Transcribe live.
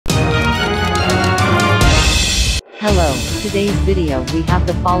Hello, today's video we have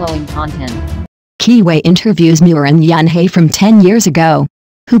the following content. Kiwei interviews Murong Yunhai from 10 years ago.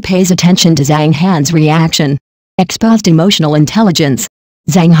 Who pays attention to Zhang Han's reaction? Exposed emotional intelligence.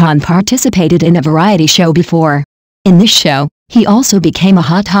 Zhang Han participated in a variety show before. In this show, he also became a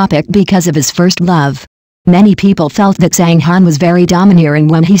hot topic because of his first love. Many people felt that Zhang Han was very domineering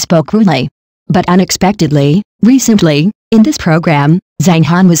when he spoke rudely. But unexpectedly, recently, in this program, Zhang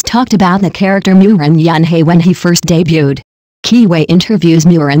Han was talked about the character Murong Yunhai when he first debuted. Kiwei interviews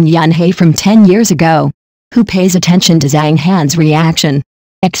Murong Yunhai from 10 years ago. Who pays attention to Zhang Han's reaction?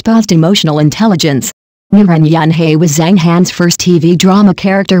 Exposed emotional intelligence. Murong Yunhai was Zhang Han's first TV drama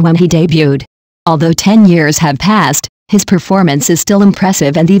character when he debuted. Although 10 years have passed, his performance is still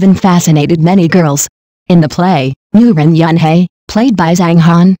impressive and even fascinated many girls. In the play, Murong Yunhai, played by Zhang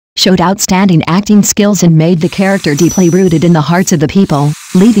Han, showed outstanding acting skills and made the character deeply rooted in the hearts of the people,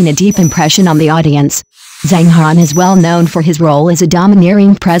 leaving a deep impression on the audience. Zhang Han is well known for his role as a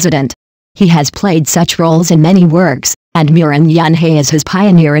domineering president. He has played such roles in many works, and Murong Yunhai is his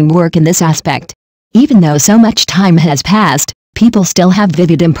pioneering work in this aspect. Even though so much time has passed, people still have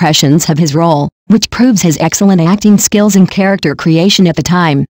vivid impressions of his role, which proves his excellent acting skills and character creation at the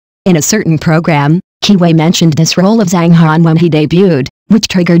time. In a certain program, Kiwei mentioned this role of Zhang Han when he debuted, which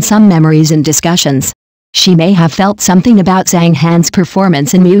triggered some memories and discussions. She may have felt something about Zhang Han's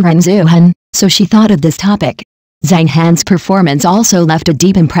performance in Murong Yunhai, so she thought of this topic. Zhang Han's performance also left a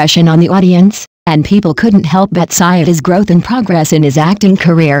deep impression on the audience, and people couldn't help but sigh at his growth and progress in his acting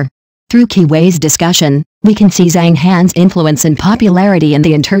career. Through Kiwei's discussion, we can see Zhang Han's influence and popularity in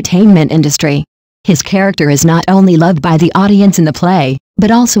the entertainment industry. His character is not only loved by the audience in the play, but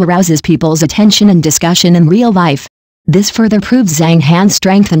also arouses people's attention and discussion in real life. This further proves Zhang Han's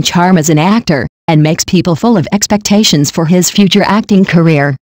strength and charm as an actor, and makes people full of expectations for his future acting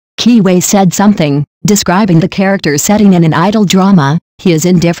career. Kiwei said something, describing the character's setting in an idol drama. He is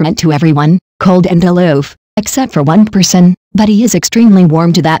indifferent to everyone, cold and aloof, except for one person, but he is extremely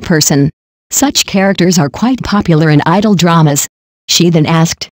warm to that person. Such characters are quite popular in idol dramas. She then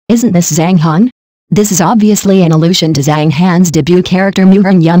asked, "Isn't this Zhang Han?" This is obviously an allusion to Zhang Han's debut character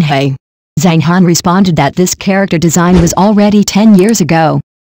Murong Yunhai. Zhang Han responded that this character design was already 10 years ago.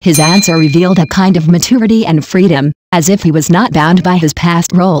 His answer revealed a kind of maturity and freedom, as if he was not bound by his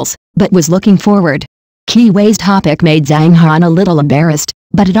past roles, but was looking forward. Kiwei's topic made Zhang Han a little embarrassed,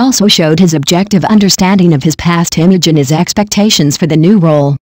 but it also showed his objective understanding of his past image and his expectations for the new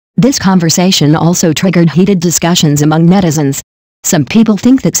role. This conversation also triggered heated discussions among netizens. Some people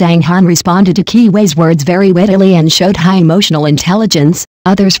think that Zhang Han responded to Kiwei's words very wittily and showed high emotional intelligence.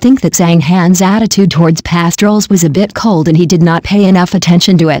 Others think that Zhang Han's attitude towards past roles was a bit cold and he did not pay enough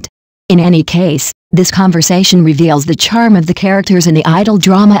attention to it. In any case, this conversation reveals the charm of the characters in the idol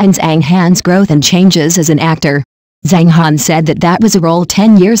drama and Zhang Han's growth and changes as an actor. Zhang Han said that that was a role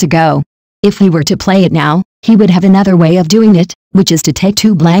 10 years ago. If he were to play it now, he would have another way of doing it, which is to take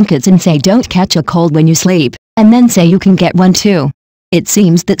 2 blankets and say don't catch a cold when you sleep, and then say you can get one too. It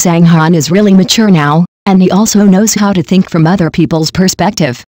seems that Zhang Han is really mature now, and he also knows how to think from other people's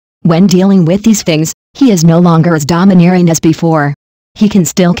perspective. When dealing with these things, he is no longer as domineering as before. He can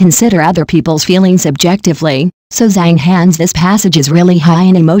still consider other people's feelings objectively, so Zhang Han's this passage is really high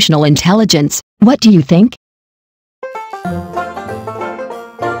in emotional intelligence. What do you think?